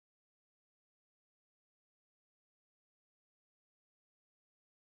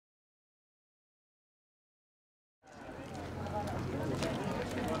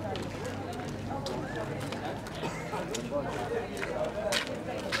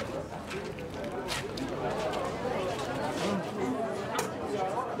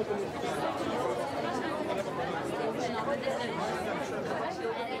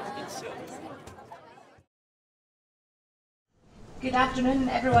Good afternoon,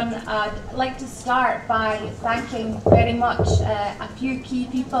 everyone. I'd like to start by thanking very much a few key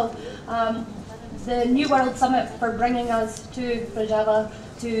people. The New World Summit for bringing us to Rojava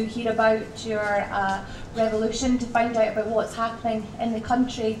to hear about your revolution, to find out about what's happening in the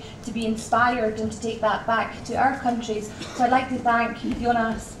country, to be inspired and to take that back to our countries. So I'd like to thank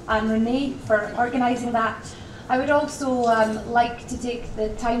Jonas and Renee for organising that. I would also like to take the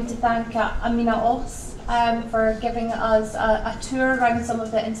time to thank Judy Osse for giving us a tour around some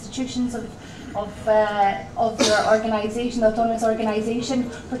of the institutions of your organisation, the autonomous organisation,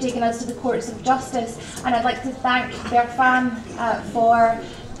 for taking us to the courts of justice. And I'd like to thank Berfan for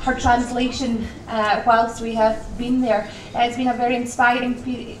her translation whilst we have been there. It's been a very inspiring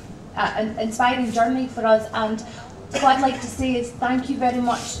journey for us, and what I'd like to say is thank you very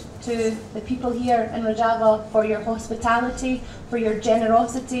much to the people here in Rojava for your hospitality, for your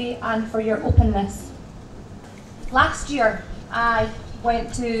generosity and for your openness. Last year I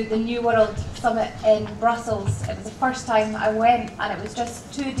went to the New World Summit in Brussels. It was the first time I went, and it was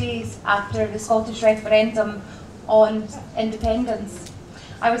just 2 days after the Scottish referendum on independence.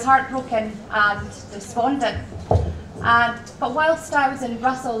 I was heartbroken and despondent. But whilst I was in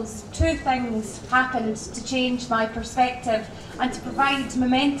Brussels, two things happened to change my perspective and to provide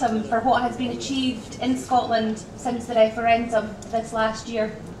momentum for what has been achieved in Scotland since the referendum this last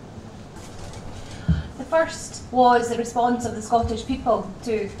year. The first was the response of the Scottish people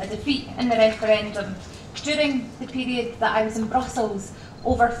to a defeat in the referendum. During the period that I was in Brussels,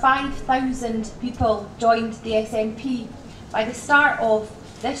 over 5,000 people joined the SNP. By the start of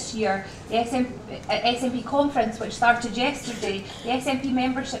this year, the SNP conference, which started yesterday, the SNP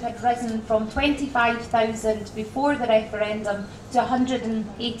membership had risen from 25,000 before the referendum to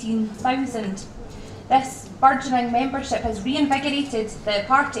 118,000. This burgeoning membership has reinvigorated the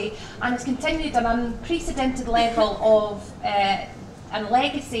party and has continued an unprecedented level of and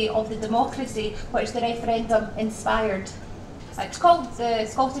legacy of the democracy which the referendum inspired. To call the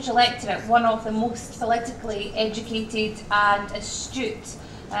Scottish electorate one of the most politically educated and astute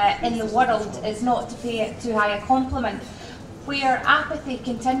in the world is not to pay it too high a compliment. Where apathy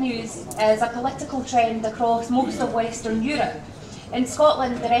continues as a political trend across most of Western Europe, in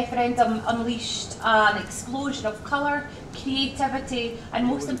Scotland the referendum unleashed an explosion of colour, creativity and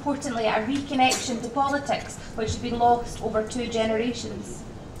most importantly a reconnection to politics which had been lost over 2 generations.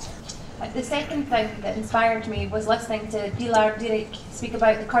 The second thing that inspired me was listening to Dêrik speak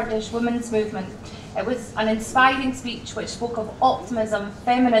about the Kurdish women's movement. It was an inspiring speech which spoke of optimism,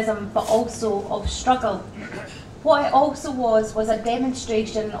 feminism, but also of struggle. What it also was a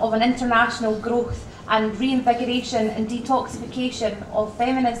demonstration of an international growth and reinvigoration and detoxification of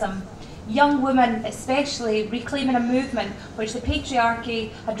feminism. Young women especially reclaiming a movement which the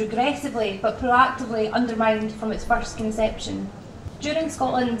patriarchy had regressively but proactively undermined from its first conception. During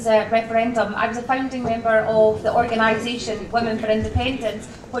Scotland's referendum, I was a founding member of the organisation Women for Independence,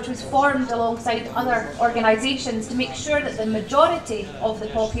 which was formed alongside other organisations to make sure that the majority of the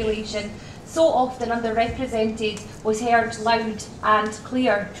population, so often underrepresented, was heard loud and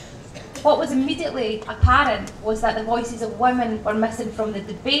clear. What was immediately apparent was that the voices of women were missing from the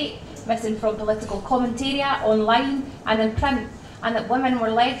debate, missing from political commentariat online and in print, and that women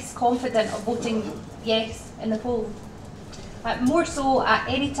were less confident of voting yes in the poll. More so at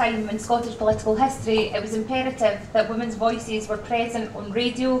any time in Scottish political history, it was imperative that women's voices were present on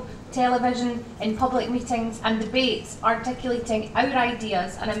radio, television, in public meetings and debates, articulating our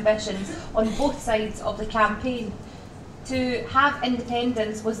ideas and ambitions on both sides of the campaign. To have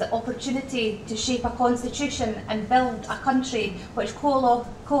independence was the opportunity to shape a constitution and build a country which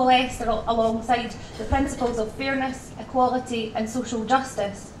coalesced alongside the principles of fairness, equality and social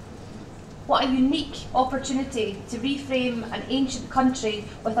justice. What a unique opportunity to reframe an ancient country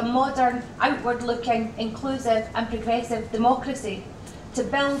with a modern, outward-looking, inclusive and progressive democracy. To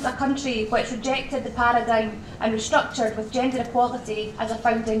build a country which rejected the paradigm and restructured with gender equality as a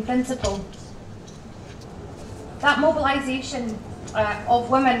founding principle. That mobilisation of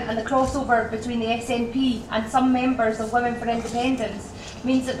women and the crossover between the SNP and some members of Women for Independence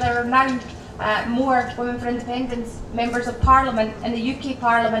means that there are now more Women for Independence members of Parliament in the UK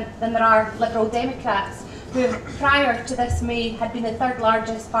Parliament than there are Liberal Democrats, who prior to this May had been the 3rd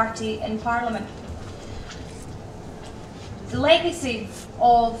largest party in Parliament. The legacy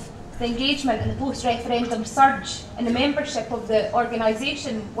of the engagement in the post-referendum surge in the membership of the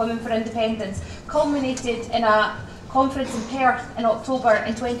organisation Women for Independence culminated in a conference in Perth in October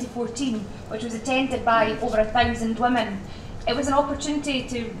in 2014, which was attended by over 1,000 women. It was an opportunity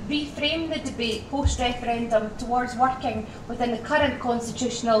to reframe the debate post-referendum towards working within the current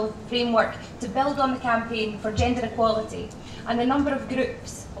constitutional framework to build on the campaign for gender equality. and the number of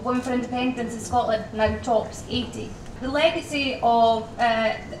groups of Women for Independence in Scotland now tops 80. The legacy of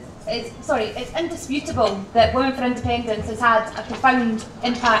it's indisputable that Women for Independence has had a profound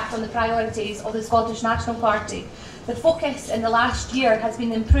impact on the priorities of the Scottish National Party. The focus in the last year has been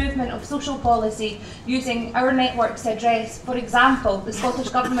the improvement of social policy using our networks to address, for example, the Scottish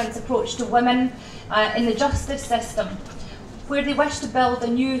Government's approach to women in the justice system. Where they wish to build a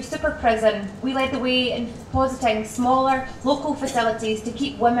new super prison, we led the way in positing smaller local facilities to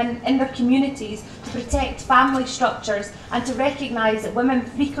keep women in their communities, to protect family structures, and to recognise that women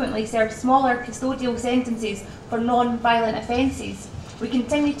frequently serve smaller custodial sentences for non-violent offences. We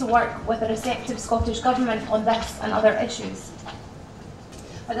continue to work with a receptive Scottish Government on this and other issues.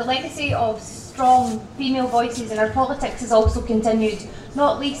 But the legacy of strong female voices in our politics has also continued,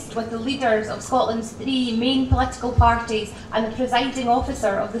 not least with the leaders of Scotland's 3 main political parties and the presiding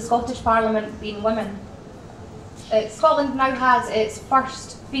officer of the Scottish Parliament being women. Scotland now has its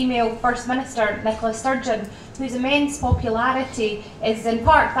first female First Minister, Nicola Sturgeon, whose immense popularity is in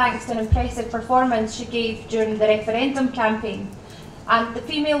part thanks to an impressive performance she gave during the referendum campaign. And the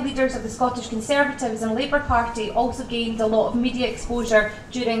female leaders of the Scottish Conservatives and Labour Party also gained a lot of media exposure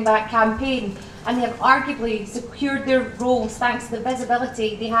during that campaign, and they have arguably secured their roles thanks to the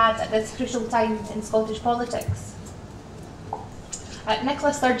visibility they had at this crucial time in Scottish politics.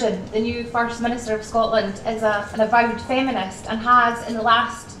 Nicola Sturgeon, the new First Minister of Scotland, is an avowed feminist and has in the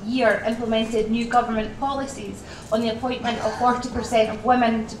last year implemented new government policies on the appointment of 40% of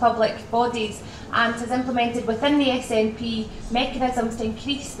women to public bodies, and has implemented within the SNP mechanisms to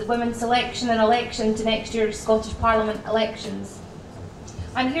increase the women's selection and election to next year's Scottish Parliament elections.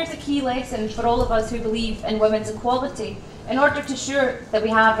 And here's a key lesson for all of us who believe in women's equality. In order to ensure that we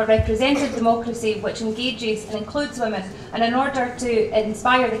have a representative democracy which engages and includes women, and in order to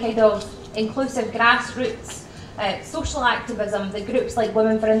inspire the kind of inclusive grassroots social activism that groups like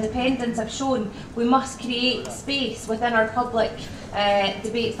Women for Independence have shown, we must create space within our public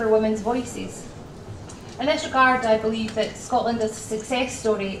debate for women's voices. In this regard, I believe that Scotland is a success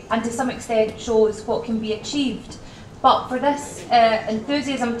story and to some extent shows what can be achieved. But for this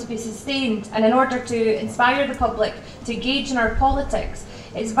enthusiasm to be sustained, and in order to inspire the public to engage in our politics,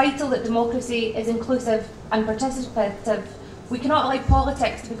 it's vital that democracy is inclusive and participative. We cannot allow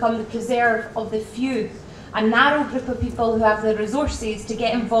politics to become the preserve of the few, a narrow group of people who have the resources to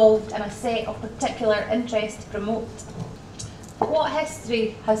get involved in a set of particular interests to promote. What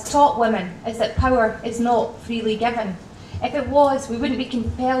history has taught women is that power is not freely given. If it was, we wouldn't be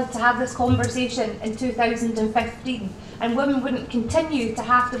compelled to have this conversation in 2015, and women wouldn't continue to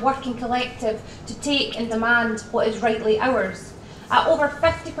have to work in collective to take and demand what is rightly ours. At over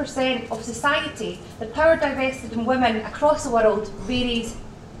 50% of society, the power divested in women across the world varies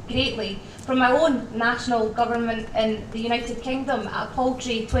greatly, from my own national government in the United Kingdom at a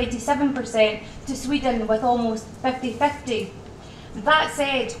paltry 27% to Sweden with almost 50-50. That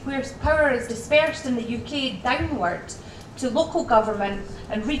said, where power is dispersed in the UK downward to local government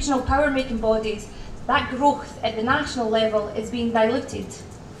and regional power-making bodies, that growth at the national level is being diluted.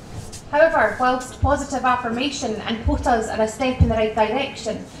 However, whilst positive affirmation and quotas are a step in the right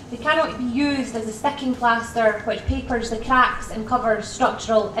direction, they cannot be used as a sticking plaster which papers the cracks and covers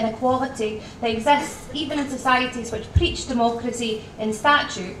structural inequality that exists even in societies which preach democracy in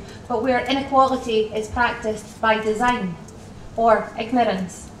statute, but where inequality is practiced by design or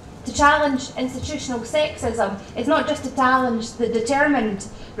ignorance. To challenge institutional sexism is not just to challenge the determined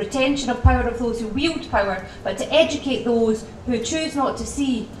retention of power of those who wield power, but to educate those who choose not to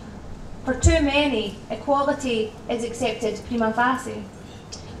see. For too many, equality is accepted prima facie.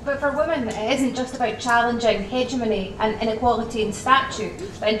 But for women, it isn't just about challenging hegemony and inequality in statute,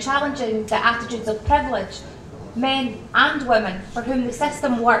 but in challenging the attitudes of privilege, men and women for whom the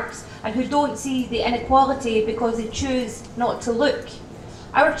system works and who don't see the inequality because they choose not to look.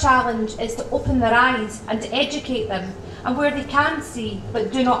 Our challenge is to open their eyes and to educate them, and where they can see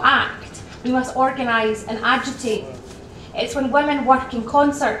but do not act, we must organise and agitate. It's when women work in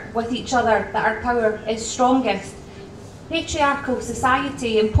concert with each other that our power is strongest. Patriarchal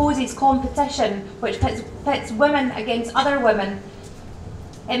society imposes competition which pits women against other women.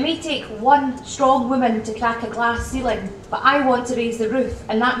 It may take one strong woman to crack a glass ceiling, but I want to raise the roof,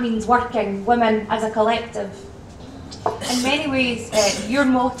 and that means working women as a collective. In many ways, your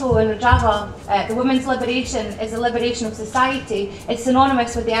motto in Rojava, the women's liberation is the liberation of society, is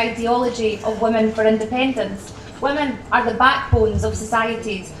synonymous with the ideology of Women for Independence. Women are the backbones of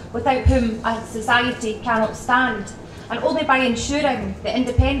societies, without whom a society cannot stand. And only by ensuring the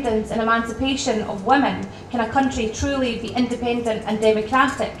independence and emancipation of women can a country truly be independent and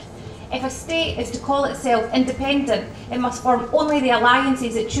democratic. If a state is to call itself independent, it must form only the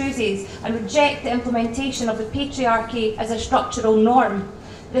alliances it chooses and reject the implementation of the patriarchy as a structural norm.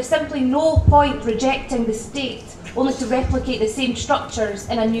 There is simply no point rejecting the state only to replicate the same structures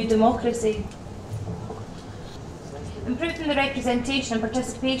in a new democracy. Improving the representation and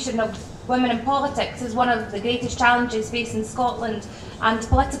participation of women in politics is one of the greatest challenges facing Scotland and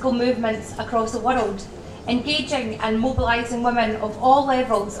political movements across the world. Engaging and mobilising women of all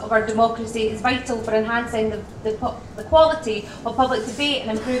levels of our democracy is vital for enhancing the quality of public debate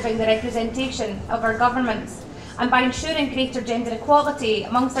and improving the representation of our governments. And by ensuring greater gender equality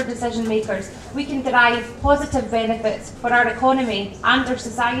amongst our decision makers, we can derive positive benefits for our economy and our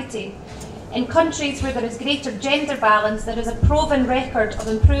society. In countries where there is greater gender balance, there is a proven record of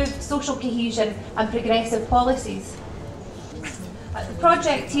improved social cohesion and progressive policies. The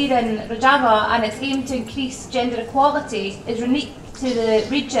project here in Rojava and its aim to increase gender equality is unique to the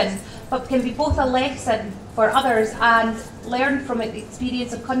region, but can be both a lesson for others and learn from the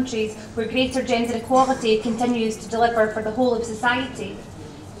experience of countries where greater gender equality continues to deliver for the whole of society.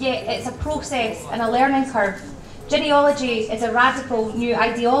 Yet it's a process and a learning curve. Genealogy is a radical new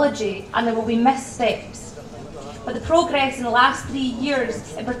ideology and there will be missteps. But the progress in the last 3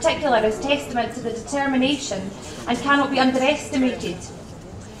 years in particular is testament to the determination and cannot be underestimated.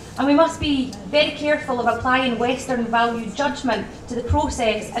 And we must be very careful of applying Western value judgment to the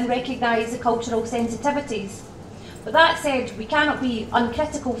process and recognise the cultural sensitivities. But that said, we cannot be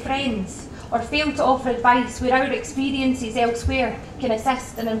uncritical friends or fail to offer advice where our experiences elsewhere can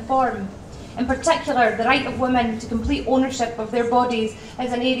assist and inform. In particular, the right of women to complete ownership of their bodies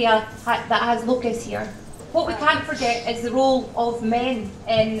is an area that has locus here. What we can't forget is the role of men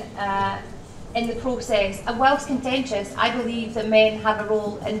in the process, and whilst contentious, I believe that men have a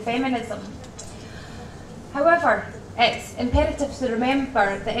role in feminism. However, it's imperative to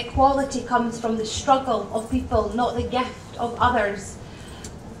remember that equality comes from the struggle of people, not the gift of others.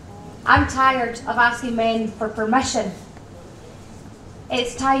 I'm tired of asking men for permission.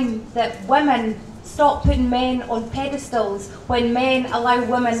 It's time that women stop putting men on pedestals when men allow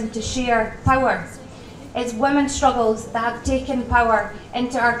women to share power. It's women's struggles that have taken power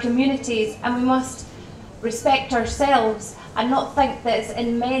into our communities, and we must respect ourselves and not think that it's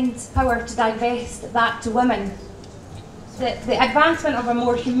in men's power to divest that to women. The advancement of a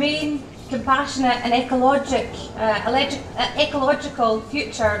more humane, compassionate and ecological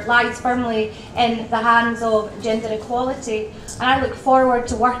future lies firmly in the hands of gender equality, and I look forward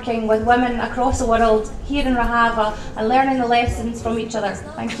to working with women across the world here in Rojava and learning the lessons from each other.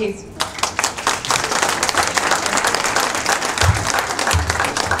 Thank you.